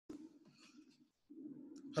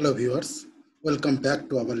Hello viewers, welcome back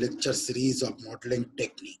to our lecture series of modeling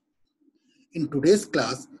technique. In today's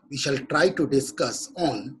class, we shall try to discuss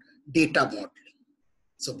on data modeling.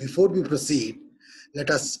 So before we proceed, let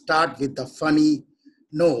us start with the funny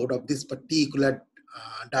note of this particular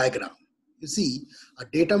diagram. You see, a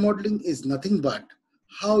data modeling is nothing but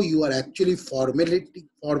how you are actually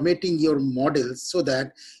formatting your models so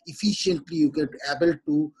that efficiently you get able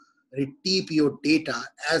to retrieve your data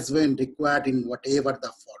as when required in whatever the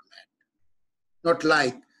format. Not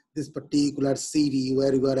like this particular CD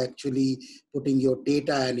where you are actually putting your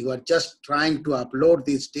data and you are just trying to upload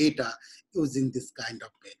this data using this kind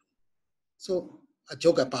of menu. So a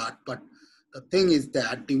joke apart, but the thing is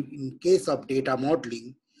that in case of data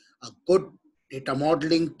modeling, a good data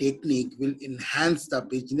modeling technique will enhance the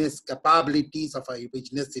business capabilities of a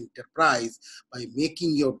business enterprise by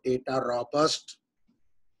making your data robust,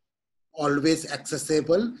 always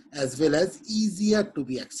accessible, as well as easier to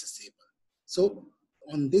be accessible. So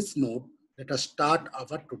on this note, let us start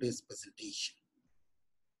our today's presentation.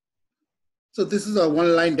 So this is a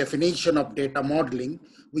one-line definition of data modeling,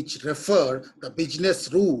 which refer the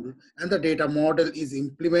business rule and the data model is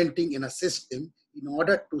implementing in a system in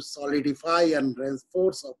order to solidify and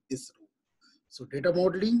reinforce of this rule. So data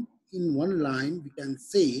modeling in one line, we can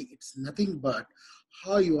say it's nothing but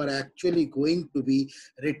how you are actually going to be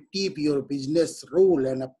retrieve your business rule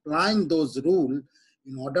and applying those rules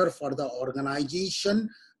in order for the organization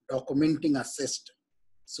documenting a system.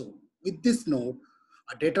 So with this note,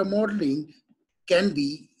 a data modeling can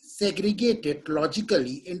be segregated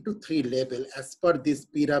logically into three levels as per this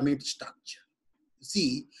pyramid structure. You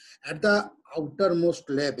see, at the outermost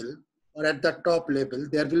level or at the top level,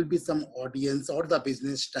 there will be some audience or the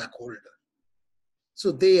business stakeholder.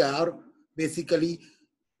 So they are basically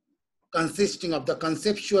consisting of the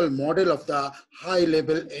conceptual model of the high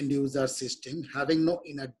level end user system having no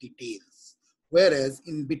inner details. Whereas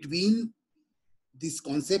in between this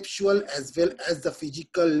conceptual as well as the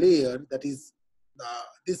physical layer, that is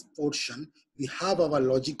this portion, we have our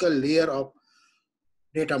logical layer of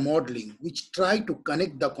data modeling, which try to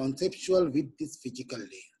connect the conceptual with this physical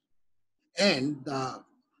layer. And the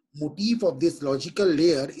motif of this logical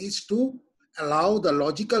layer is to allow the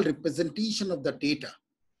logical representation of the data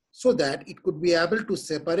so that it could be able to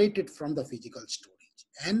separate it from the physical storage.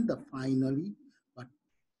 And finally, but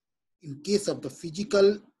in case of the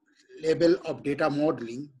physical level of data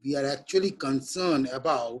modeling, we are actually concerned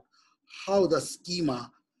about how the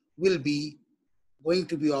schema will be going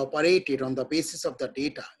to be operated on the basis of the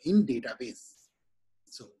data in database.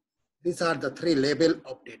 So these are the three levels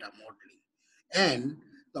of data modeling. And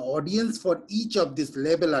the audience for each of this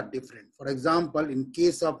level are different. For example, in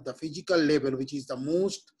case of the physical level, which is the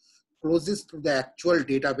most closest to the actual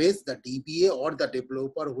database, the DBA or the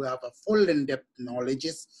developer who have a full in-depth knowledge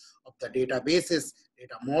of the databases,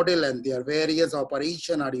 data model, and their various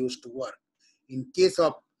operation are used to work. In case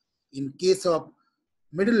of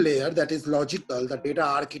middle layer, that is logical, the data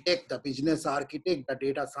architect, the business architect, the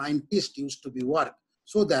data scientist used to be work,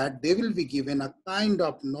 so that they will be given a kind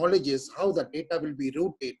of knowledge how the data will be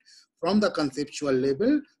routed from the conceptual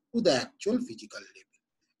level to the actual physical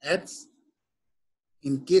level. As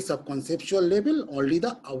in case of conceptual level, only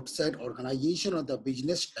the outside organization or the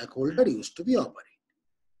business stakeholder used to be operated.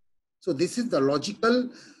 So this is the logical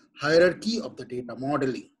hierarchy of the data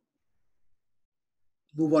modeling.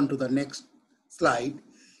 Move on to the next slide.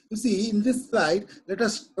 You see, in this slide, let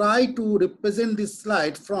us try to represent this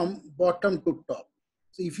slide from bottom to top.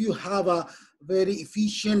 So if you have a very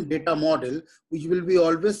efficient data model, which will be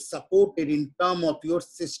always supported in terms of your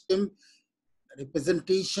system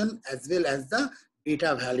representation as well as the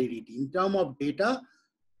data validity. In terms of data,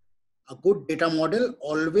 a good data model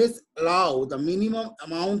always allow the minimum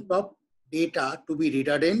amount of data to be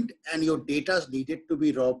redundant, and your data is needed to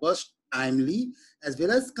be robust, timely, as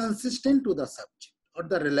well as consistent to the subject or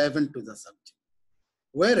the relevant to the subject.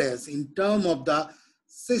 Whereas in terms of the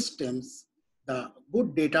systems, the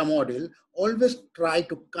good data model always try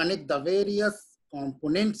to connect the various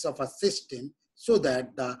components of a system so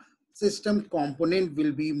that the system component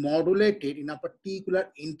will be modulated in a particular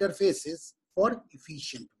interfaces for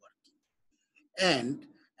efficient working. And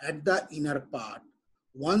at the inner part,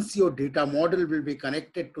 once your data model will be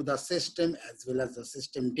connected to the system as well as the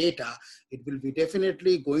system data, it will be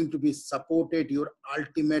definitely going to be supported your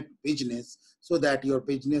ultimate business so that your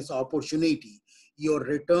business opportunity, your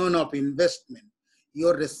return of investment,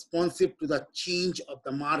 your responsive to the change of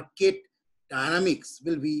the market dynamics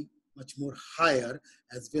will be much more higher,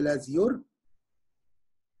 as well as your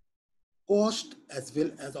cost as well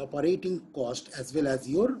as operating cost as well as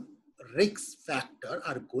your risk factor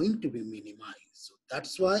are going to be minimized. So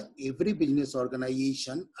That's why every business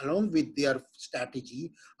organization, along with their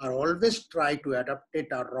strategy, are always try to adapt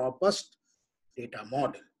a robust data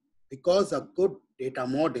model, because a good data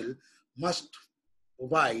model must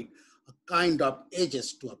provide a kind of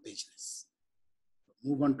edges to a business.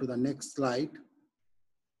 Move on to the next slide.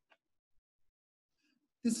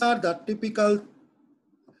 These are the typical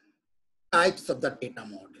types of the data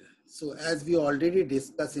model. So as we already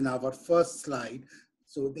discussed in our first slide,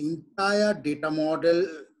 so the entire data model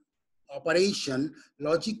operation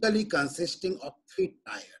logically consisting of three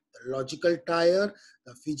tiers: the logical tier,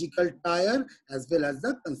 the physical tier, as well as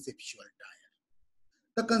the conceptual tier.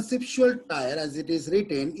 The conceptual tier, as it is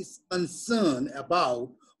written, is concerned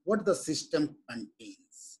about what the system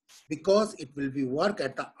contains, because it will be work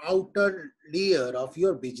at the outer layer of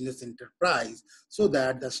your business enterprise, so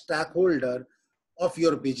that the stakeholder of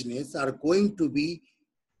your business are going to be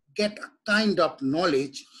get a kind of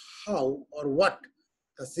knowledge how or what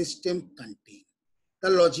the system contains. The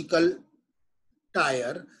logical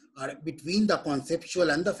tier are between the conceptual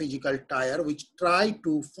and the physical tier, which try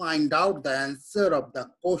to find out the answer of the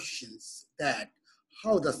questions that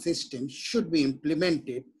how the system should be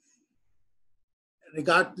implemented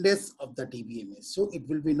regardless of the DBMS. So it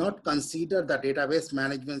will be not consider the database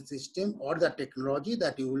management system or the technology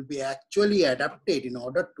that you will be actually adapted in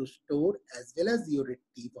order to store as well as you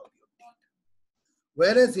retrieve of your data.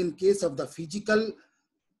 Whereas in case of the physical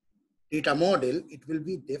data model, it will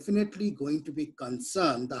be definitely going to be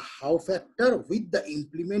concerned the how factor with the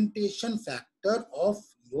implementation factor of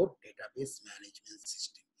your database management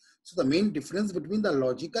system. So the main difference between the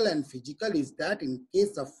logical and physical is that in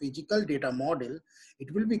case of physical data model,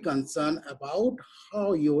 it will be concerned about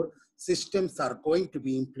how your systems are going to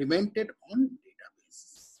be implemented on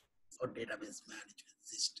databases or database management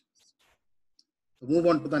systems. So move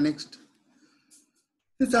on to the next.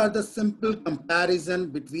 These are the simple comparison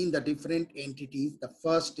between the different entities. The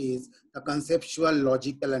first is the conceptual,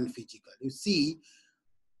 logical, and physical. You see,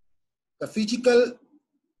 the physical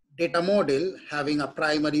data model having a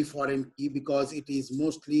primary foreign key because it is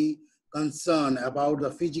mostly concerned about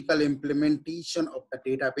the physical implementation of the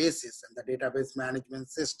databases and the database management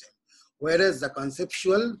system. Whereas the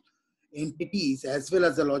conceptual entities as well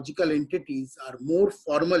as the logical entities are more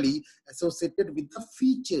formally associated with the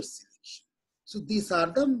feature selection. So these are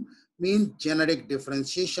the main generic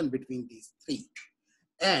differentiation between these three.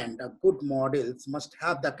 And good models must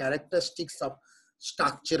have the characteristics of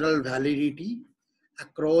structural validity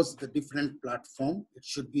across the different platform. It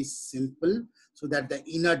should be simple so that the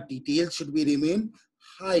inner details should be remain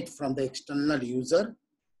hide from the external user,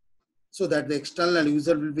 so that the external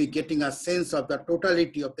user will be getting a sense of the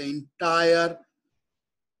totality of the entire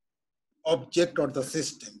object or the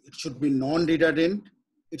system. It should be non-redundant.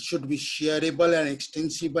 It should be shareable and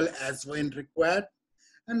extensible as when required.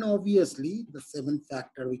 And obviously, the seventh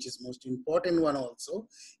factor, which is most important one also,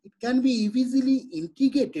 it can be easily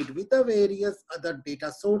integrated with the various other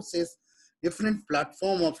data sources, different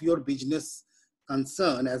platform of your business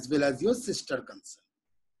concern as well as your sister concern.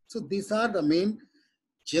 So these are the main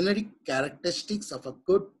generic characteristics of a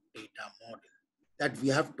good data model that we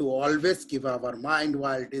have to always keep our mind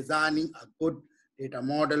while designing a good data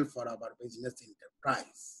model for our business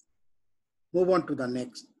enterprise. Move on to the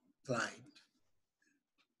next slide.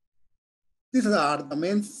 These are the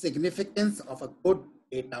main significance of a good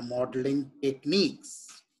data modeling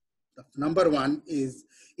techniques. The number one is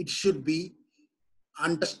it should be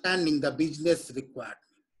understanding the business requirement.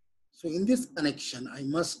 So in this connection, I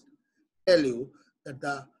must tell you that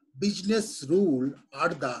the business rule are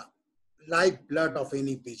the lifeblood of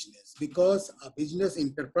any business, because a business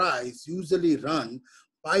enterprise usually run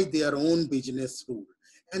by their own business rule.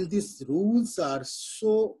 And these rules are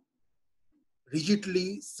so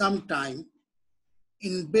rigidly sometimes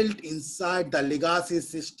inbuilt inside the legacy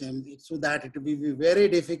system so that it will be very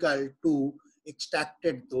difficult to extract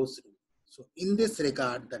those rules. So in this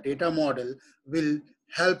regard, the data model will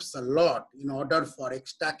helps a lot in order for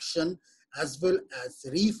extraction as well as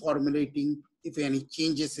reformulating if any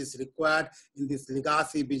changes is required in this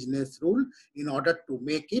legacy business rule in order to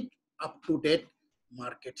make it up to date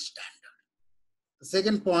market standard. The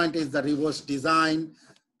second point is the reverse design.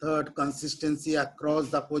 Third, consistency across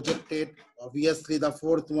the projected. Obviously, the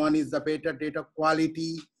fourth one is the better data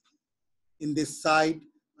quality in this side.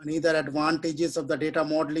 Another advantages of the data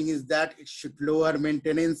modeling is that it should lower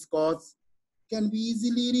maintenance costs, can be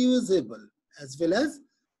easily reusable, as well as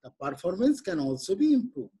the performance can also be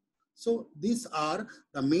improved. So these are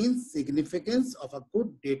the main significance of a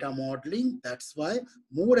good data modeling. That's why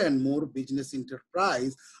more and more business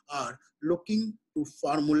enterprise are looking to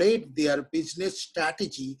formulate their business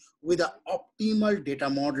strategy with an optimal data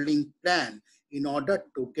modeling plan in order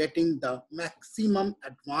to getting the maximum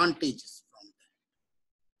advantages from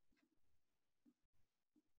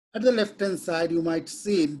that. At the left-hand side, you might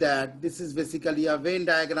see that this is basically a Venn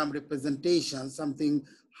diagram representation, something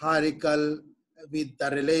hierarchical with the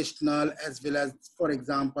relational as well as, for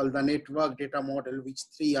example, the network data model, which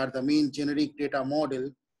three are the main generic data model.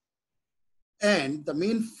 And the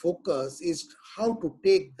main focus is how to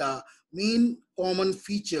take the main common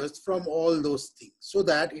features from all those things so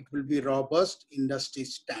that it will be robust industry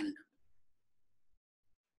standard.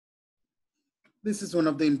 This is one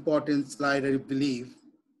of the important slides, I believe,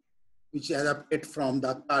 which is adapted from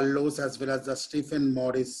the Carlos as well as the Stephen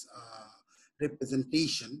Morris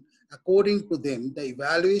representation. According to them, the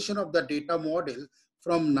evaluation of the data model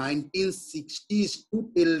from 1960s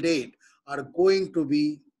to till date are going to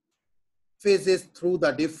be phases through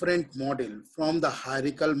the different model, from the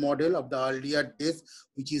hierarchical model of the earlier days,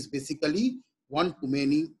 which is basically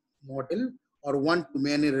one-to-many model or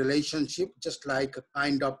one-to-many relationship, just like a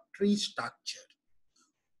kind of tree structure,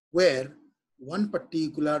 where one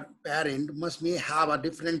particular parent may have a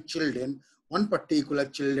different children, one particular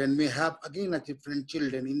children may have again a different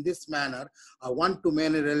children. In this manner, a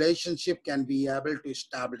one-to-many relationship can be able to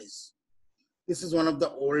establish. This is one of the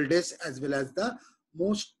oldest as well as the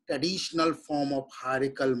most traditional form of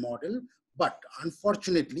hierarchical model, but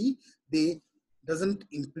unfortunately, they doesn't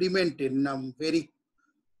implement in a very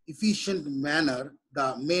efficient manner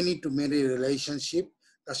the many-to-many relationship.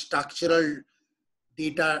 The structural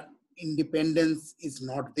data independence is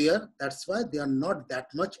not there. That's why they are not that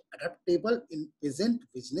much adaptable in present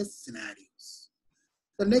business scenarios.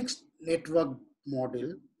 The next network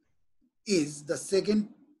model is the second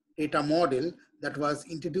data model that was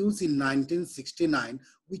introduced in 1969,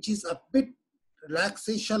 which is a bit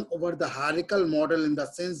relaxation over the hierarchical model in the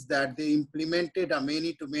sense that they implemented a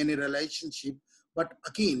many-to-many relationship. But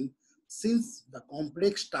again, since the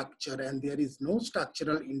complex structure and there is no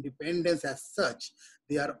structural independence as such,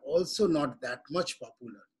 they are also not that much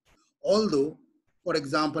popular. Although, for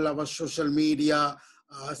example, our social media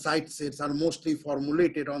site sets are mostly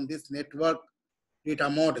formulated on this network data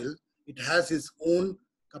model, it has its own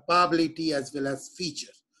capability as well as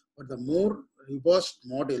features. But the more robust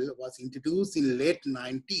model was introduced in late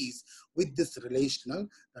 90s with this relational.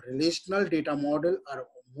 The relational data model are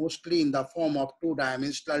mostly in the form of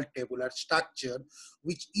two-dimensional tabular structure,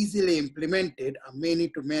 which easily implemented a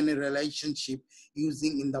many-to-many relationship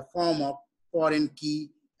using in the form of foreign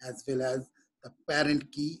key as well as the parent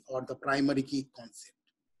key or the primary key concept.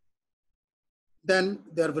 Then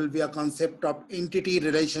there will be a concept of entity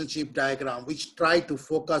relationship diagram, which try to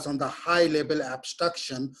focus on the high level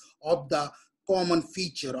abstraction of the common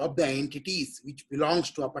feature of the entities which belongs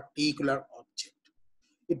to a particular object.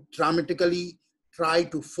 It dramatically try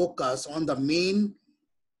to focus on the main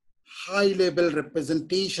high level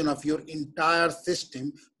representation of your entire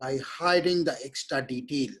system by hiding the extra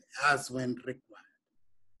detail as when required.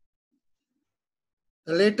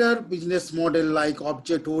 The later business model like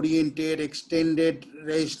object-oriented, extended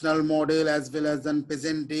rational model, as well as the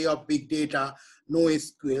present day of big data,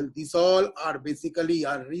 NoSQL, these all are basically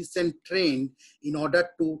a recent trend in order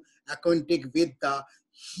to acquaint with the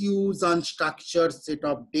huge unstructured set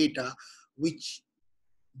of data, which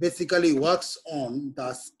basically works on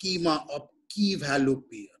the schema of key value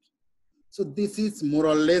pair. So this is more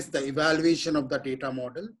or less the evaluation of the data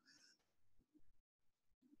model.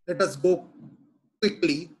 Let us go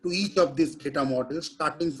quickly to each of these data models,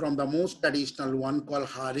 starting from the most traditional one called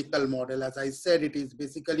hierarchical model. As I said, it is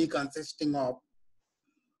basically consisting of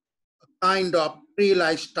a kind of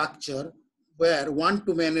tree-like structure where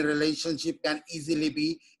one-to-many relationship can easily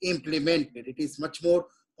be implemented. It is much more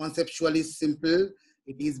conceptually simple.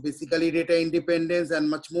 It is basically data independence and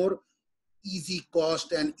much more easy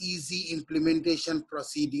cost and easy implementation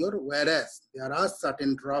procedure, whereas there are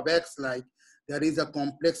certain drawbacks like there is a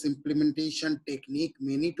complex implementation technique,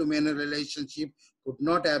 many-to-many relationship could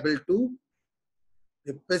not able to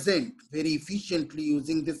represent very efficiently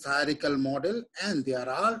using this hierarchical model, and there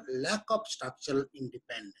are lack of structural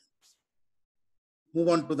independence. Move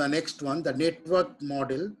on to the next one, the network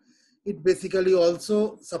model. It basically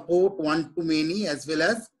also support one-to-many as well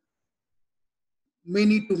as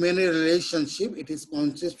many-to-many relationship. It is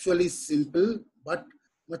conceptually simple, but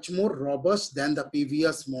much more robust than the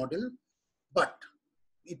previous model. But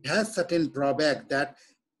it has certain drawback that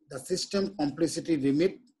the system complexity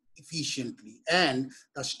limit efficiently and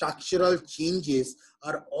the structural changes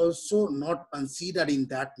are also not considered in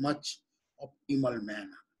that much optimal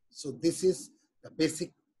manner. So this is the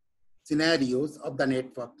basic scenarios of the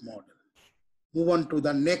network model. move on to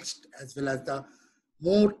the next as well as the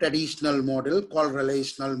more traditional model called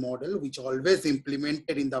relational model, which always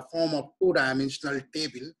implemented in the form of two-dimensional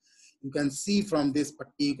table. You can see from this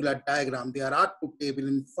particular diagram, there are two tables.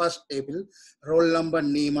 In first table, roll number,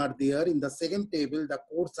 name are there. In the second table, the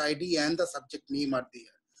course ID and the subject name are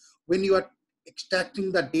there. When you are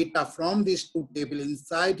extracting the data from these two tables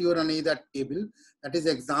inside your another table, that is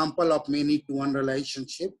example of many-to-one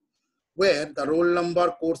relationship, where the roll number,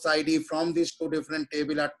 course ID from these two different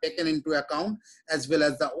tables are taken into account, as well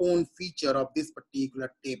as the own feature of this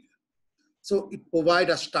particular table. So it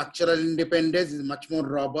provides a structural independence, is much more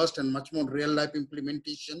robust and much more real life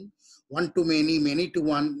implementation. One to many, many to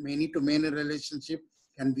one, many to many relationship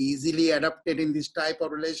can be easily adapted in this type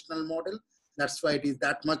of relational model. That's why it is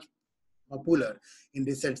that much popular in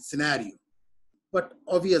this scenario. But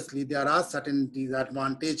obviously there are certain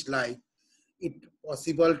disadvantages, like it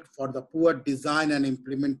possible for the poor design and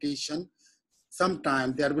implementation.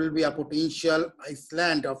 Sometimes there will be a potential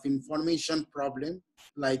island of information problem.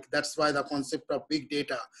 Like that's why the concept of big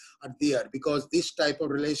data are there, because this type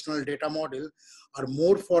of relational data model are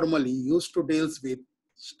more formally used to deal with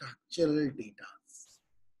structural data.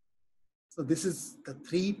 So this is the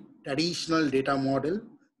three traditional data model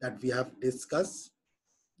that we have discussed.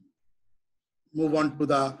 Move on to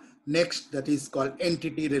the next, that is called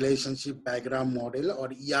entity relationship diagram model or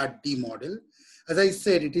ERD model. As I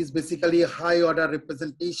said, it is basically a high order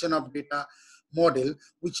representation of data model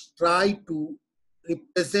which try to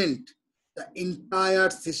represent the entire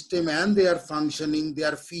system and their functioning,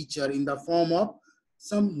 their feature in the form of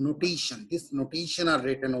some notation. This notation are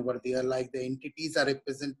written over there, like the entities are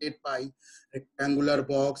represented by rectangular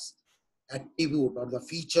box, attribute or the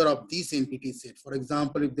feature of this entity set. For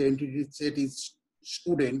example, if the entity set is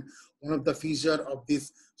student, one of the feature of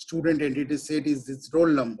this student entity set is its roll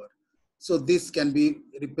number. So this can be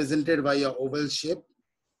represented by a oval shape.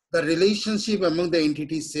 The relationship among the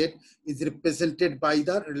entity set is represented by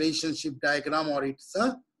the relationship diagram, or it's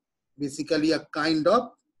basically a kind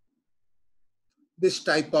of this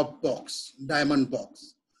type of box, diamond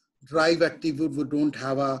box. Drive attribute, we don't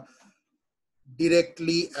have a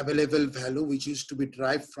directly available value which is to be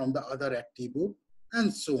derived from the other attribute,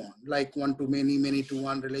 and so on. Like one to many, many to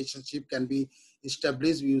one relationship can be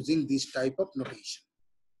established using this type of notation.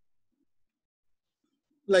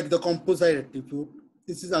 Like the composite attribute,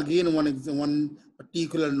 this is again one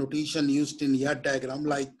particular notation used in ER diagram.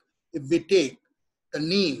 Like if we take the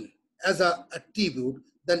name as an attribute,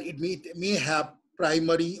 then it may have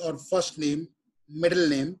primary or first name, middle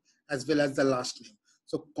name, as well as the last name.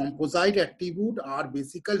 So composite attribute are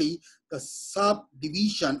basically the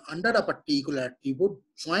subdivision under a particular attribute.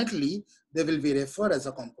 Jointly, they will be referred as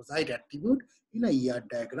a composite attribute in a ER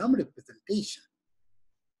diagram representation.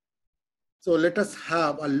 So let us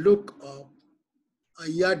have a look of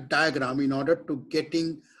a ER diagram in order to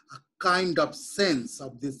getting a kind of sense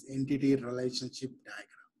of this entity relationship diagram.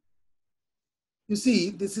 You see,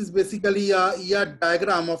 this is basically a ER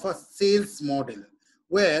diagram of a sales model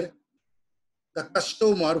where the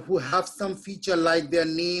customer who have some feature like their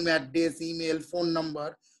name, address, email, phone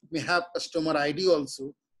number, may have customer ID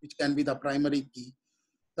also, which can be the primary key.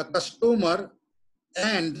 The customer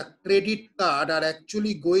and the credit card are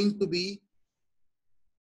actually going to be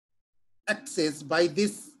accessed by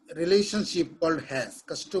this relationship called has.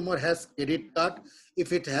 Customer has credit card.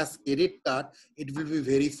 If it has credit card, it will be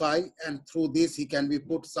verified, and through this he can be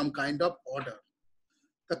put some kind of order.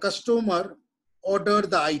 The customer order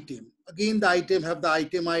the item. Again, the item have the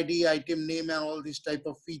item ID, item name, and all this type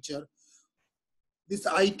of feature. This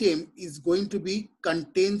item is going to be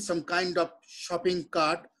contain some kind of shopping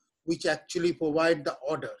cart which actually provide the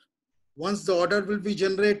order. Once the order will be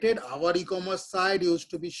generated, our e-commerce side used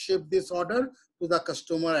to be ship this order to the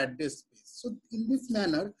customer address space. So in this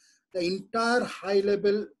manner, the entire high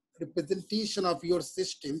level representation of your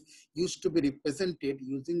system used to be represented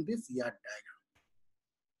using this ER diagram.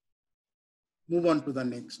 Move on to the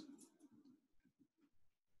next.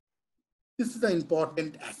 This is the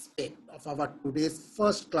important aspect of our today's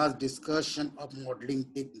first class discussion of modeling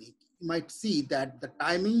technique. You might see that the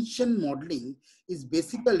dimension modeling is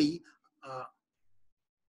basically a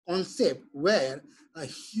concept where a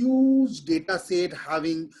huge data set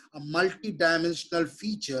having a multi-dimensional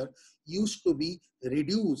feature used to be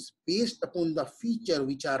reduced based upon the feature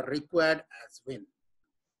which are required as well.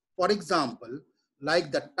 For example,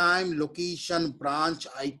 like the time, location, branch,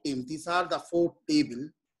 item, these are the four tables.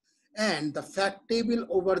 And the fact table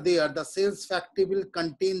over there, the sales fact table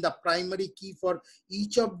contain the primary key for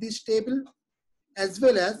each of these table as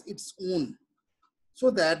well as its own. So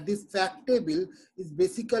that this fact table is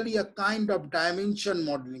basically a kind of dimension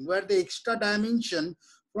modeling where the extra dimension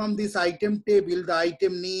from this item table, the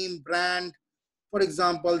item name, brand, for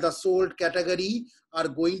example, the sold category are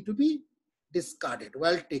going to be discarded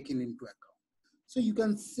while taken into account. So you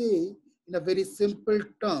can say in a very simple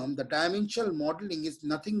term, the dimensional modeling is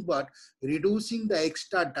nothing but reducing the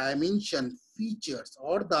extra dimension features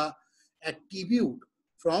or the attribute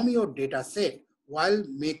from your data set while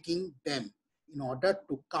making them in order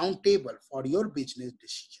to countable for your business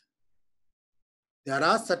decision. There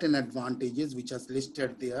are certain advantages which are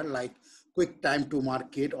listed there, like quick time to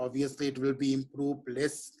market. Obviously, it will be improved,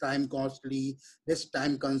 less time costly, less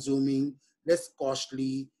time consuming, less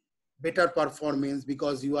costly, better performance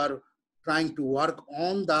because you are trying to work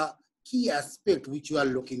on the key aspect which you are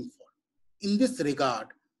looking for. In this regard,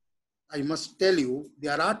 I must tell you,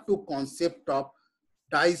 there are two concepts of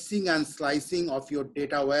dicing and slicing of your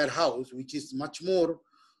data warehouse, which is much more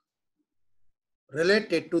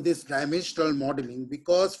related to this dimensional modeling,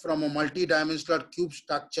 because from a multi-dimensional cube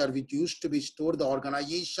structure which used to be stored the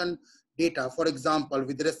organization data, for example,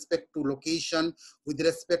 with respect to location, with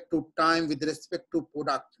respect to time, with respect to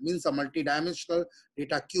product, means a multi-dimensional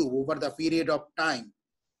data cube over the period of time.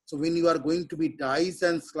 So when you are going to be dice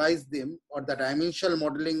and slice them or the dimensional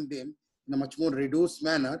modeling them in a much more reduced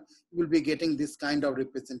manner, you will be getting this kind of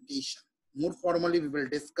representation. More formally, we will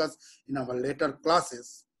discuss in our later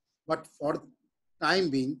classes, but for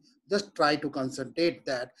time being, just try to concentrate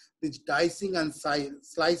that this dicing and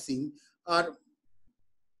slicing are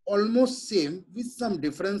almost same with some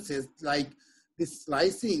differences, like this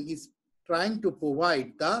slicing is trying to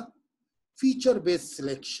provide the feature-based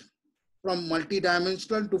selection from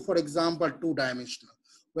multi-dimensional to, for example, two-dimensional,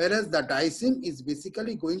 whereas the dicing is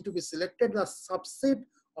basically going to be selected a subset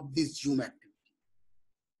of this zoom activity.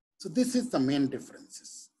 So this is the main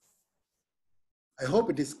differences. I hope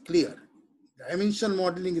it is clear. Dimensional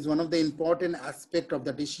modeling is one of the important aspects of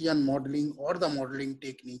the decision modeling or the modeling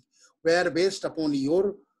technique, where based upon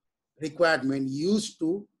your requirement used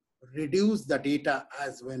to reduce the data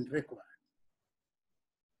as when required.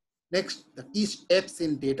 Next, the key steps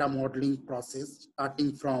in data modeling process,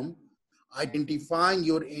 starting from identifying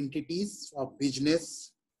your entities of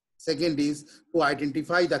business. Second is to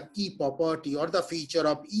identify the key property or the feature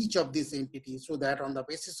of each of these entities so that on the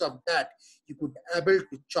basis of that, you could able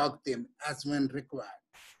to chalk them as when required.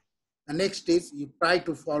 The next is you try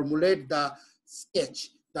to formulate the sketch,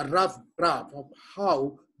 the rough graph of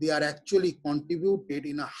how they are actually contributed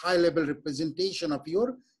in a high level representation of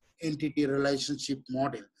your entity relationship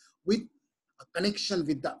model with a connection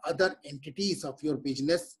with the other entities of your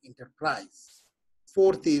business enterprise.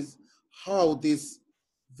 Fourth is how this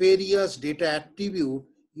various data attribute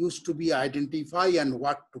used to be identified and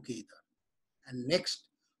work together. And next,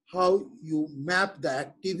 how you map the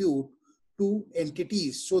attribute to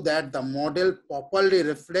entities so that the model properly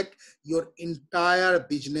reflect your entire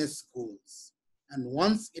business goals. And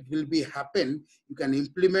once it will be happen, you can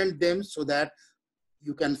implement them so that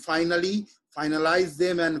you can finally finalize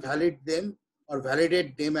them and validate them or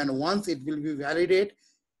validate them. And once it will be validated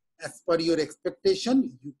as per your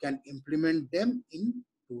expectation, you can implement them into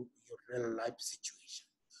your real life situation.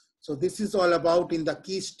 So this is all about in the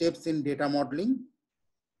key steps in data modeling.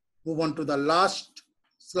 Move on to the last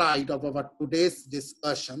slide of our today's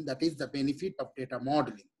discussion, that is the benefit of data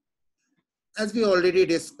modeling. As we already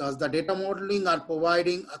discussed, the data modeling are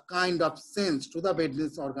providing a kind of sense to the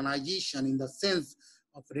business organization in the sense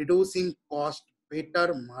of reducing cost,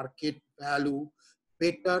 better market value,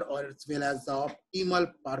 better or as well as the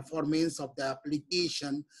optimal performance of the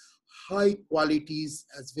application, high qualities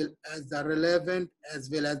as well as the relevant as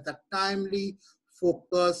well as the timely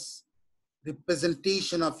focus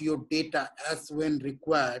representation of your data as when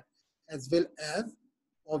required, as well as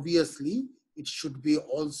obviously it should be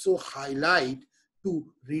also highlight to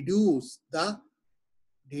reduce the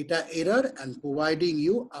data error and providing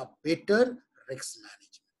you a better risk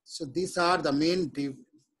management. So these are the main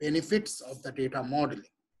benefits of the data modeling.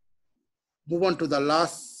 Move on to the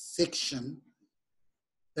last section,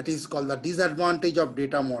 that is called the disadvantage of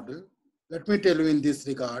data model. Let me tell you in this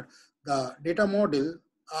regard, the data model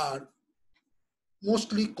are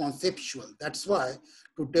mostly conceptual. That's why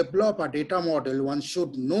to develop a data model, one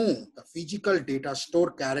should know the physical data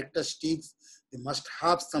store characteristics. They must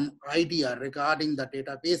have some idea regarding the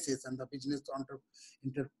databases and the business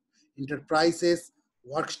enterprises,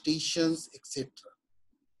 workstations, etc.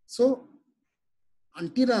 So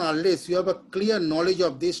until and unless you have a clear knowledge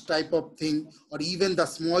of this type of thing, or even the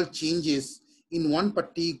small changes in one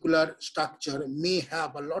particular structure may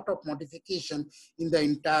have a lot of modification in the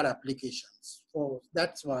entire applications. So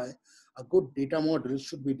that's why a good data model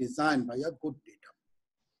should be designed by a good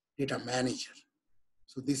data manager.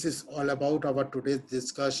 So this is all about our today's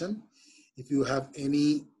discussion. If you have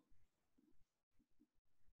any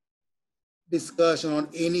discussion or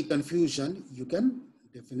any confusion, you can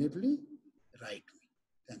definitely write.